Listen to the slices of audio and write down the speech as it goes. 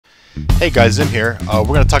Hey guys, Zim here. We're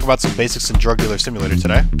going to talk about some basics in Drug Dealer Simulator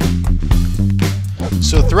today.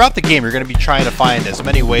 So throughout the game, you're going to be trying to find as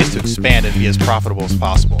many ways to expand and be as profitable as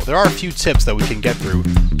possible. There are a few tips that we can get through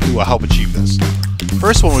to help achieve this.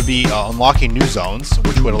 First one would be unlocking new zones,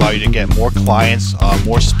 which would allow you to get more clients,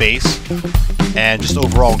 more space, and just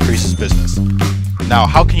overall increases business. Now,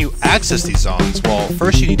 how can you access these zones? Well,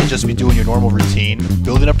 first you need to just be doing your normal routine,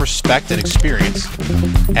 building up respect and experience,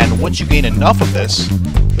 and once you gain enough of this,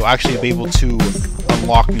 you'll actually be able to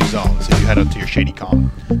unlock new zones if you head out to your Shady Com.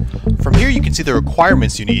 From here you can see the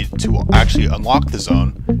requirements you need to actually unlock the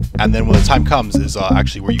zone, and then when the time comes is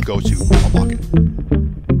actually where you go to unlock it.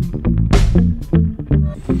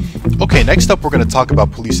 Okay, next up we're going to talk about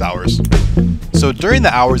police hours. So during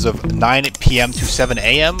the hours of 9 p.m. to 7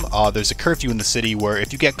 a.m., there's a curfew in the city where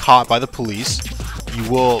if you get caught by the police, you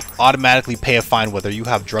will automatically pay a fine whether you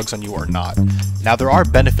have drugs on you or not. Now there are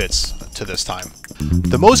benefits to this time.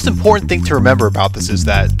 The most important thing to remember about this is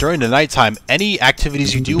that during the nighttime, any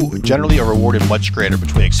activities you do generally are rewarded much greater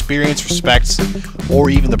between experience, respect, or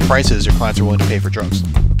even the prices your clients are willing to pay for drugs.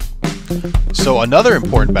 So another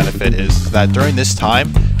important benefit is that during this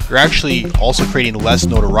time, you're actually also creating less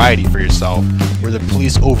notoriety for yourself, where the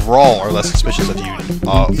police overall are less suspicious of you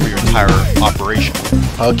for your entire operation.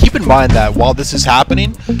 Keep in mind that while this is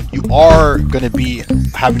happening, you are going to be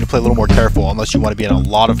having to play a little more careful unless you want to be in a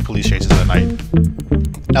lot of police chases at night.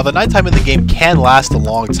 Now the nighttime in the game can last a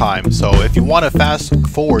long time, so if you want to fast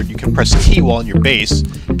forward, you can press T while in your base,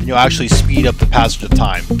 and you'll actually speed up the passage of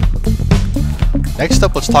time. Next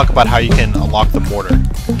up, let's talk about how you can unlock the Mortar.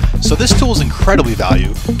 So this tool is incredibly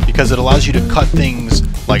valuable because it allows you to cut things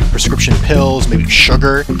like prescription pills, maybe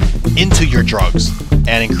sugar, into your drugs,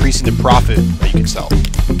 and increasing the profit that you can sell.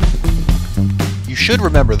 You should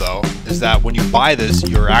remember though, is that when you buy this,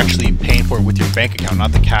 you're actually paying for it with your bank account,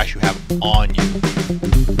 not the cash you have on you.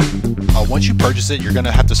 Once you purchase it, you're going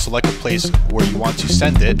to have to select a place where you want to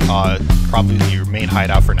send it, probably your main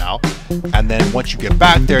hideout for now. And then once you get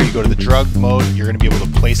back there, you go to the drug mode, you're going to be able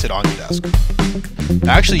to place it on your desk.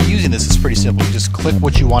 Now actually using this is pretty simple. You just click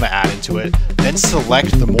what you want to add into it, then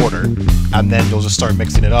select the Mortar, and then you'll just start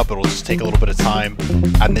mixing it up. It'll just take a little bit of time,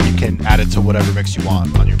 and then you can add it to whatever mix you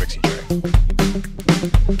want on your mixing tray.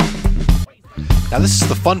 Now this is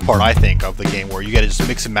the fun part, I think, of the game, where you get to just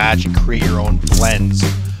mix and match and create your own blends.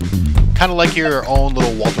 Kind of like your own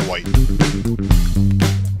little Walter White.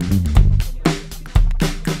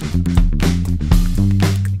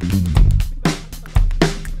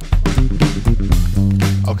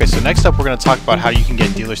 Okay, so next up we're going to talk about how you can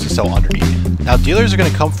get dealers to sell underneath. Now dealers are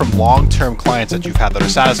going to come from long-term clients that you've had that are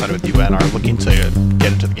satisfied with you and are looking to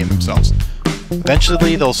get into the game themselves.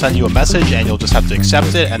 Eventually they'll send you a message and you'll just have to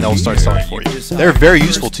accept it and they'll start selling for you. They're very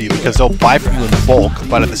useful to you because they'll buy from you in bulk,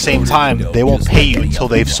 but at the same time they won't pay you until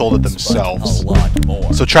they've sold it themselves.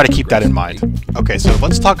 So try to keep that in mind. Okay, so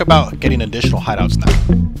let's talk about getting additional hideouts now.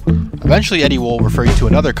 Eventually Eddie will refer you to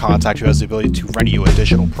another contact who has the ability to rent you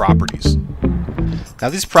additional properties. Now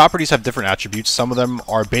these properties have different attributes. Some of them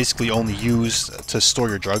are basically only used to store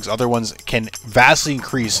your drugs. Other ones can vastly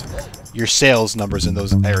increase your sales numbers in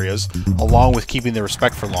those areas, along with keeping the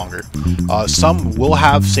respect for longer. Some will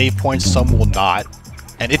have save points, some will not.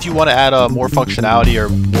 And if you want to add more functionality or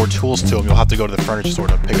more tools to them, you'll have to go to the furniture store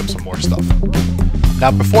to pick up some more stuff.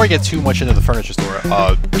 Now before I get too much into the furniture store,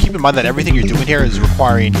 keep in mind that everything you're doing here is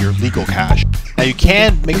requiring your legal cash. Now you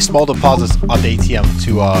can make small deposits on the ATM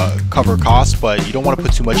to cover costs, but you don't want to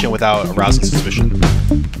put too much in without arousing suspicion.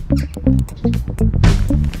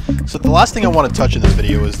 So the last thing I want to touch in this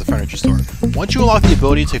video is the furniture store. Once you unlock the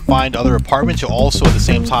ability to find other apartments, you'll also at the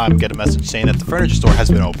same time get a message saying that the furniture store has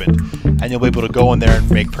been opened, and you'll be able to go in there and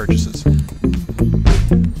make purchases.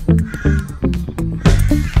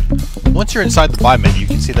 Once you're inside the buy menu, you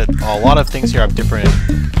can see that a lot of things here have different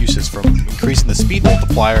uses, from increasing the speed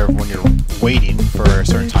multiplier when you're waiting for a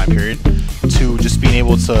certain time period, to just being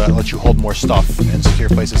able to let you hold more stuff in secure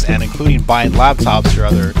places, and including buying laptops or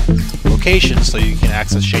other locations so you can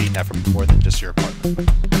access ShadyNet from more than just your apartment.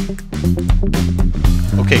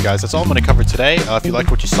 Okay guys, that's all I'm going to cover today. If you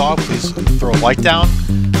liked what you saw, please throw a like down.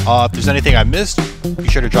 If there's anything I missed, be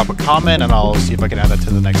sure to drop a comment and I'll see if I can add that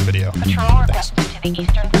to the next video. Thanks.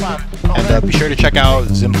 And be sure to check out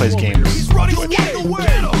Zim Plays Games on Twitch.